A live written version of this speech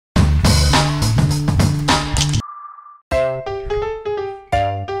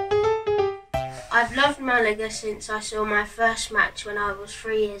loved Malaga since I saw my first match when I was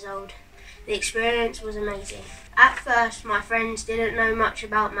 3 years old. The experience was amazing. At first, my friends didn't know much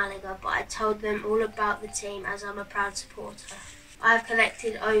about Malaga, but I told them all about the team as I'm a proud supporter. I have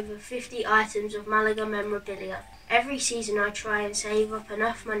collected over 50 items of Malaga memorabilia. Every season I try and save up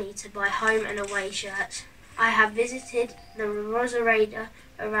enough money to buy home and away shirts. I have visited the Rosareda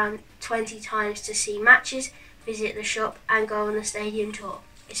around 20 times to see matches, visit the shop and go on the stadium tour.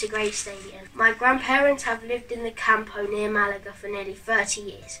 It's a great stadium. My grandparents have lived in the Campo near Malaga for nearly 30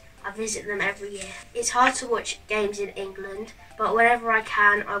 years. I visit them every year. It's hard to watch games in England, but whenever I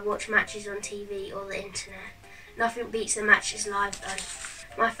can, I watch matches on TV or the internet. Nothing beats the matches live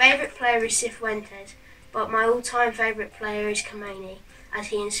though. My favourite player is Cifuentes, but my all-time favourite player is Kameni, as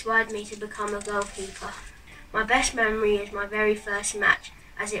he inspired me to become a goalkeeper. My best memory is my very first match,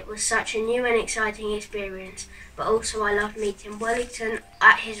 as it was such a new and exciting experience, but also I loved meeting Wellington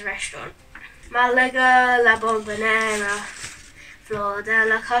at his restaurant. Málaga, La Bombonera, Flor de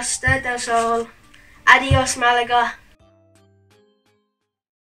la Costa del Sol. Adios, Malaga.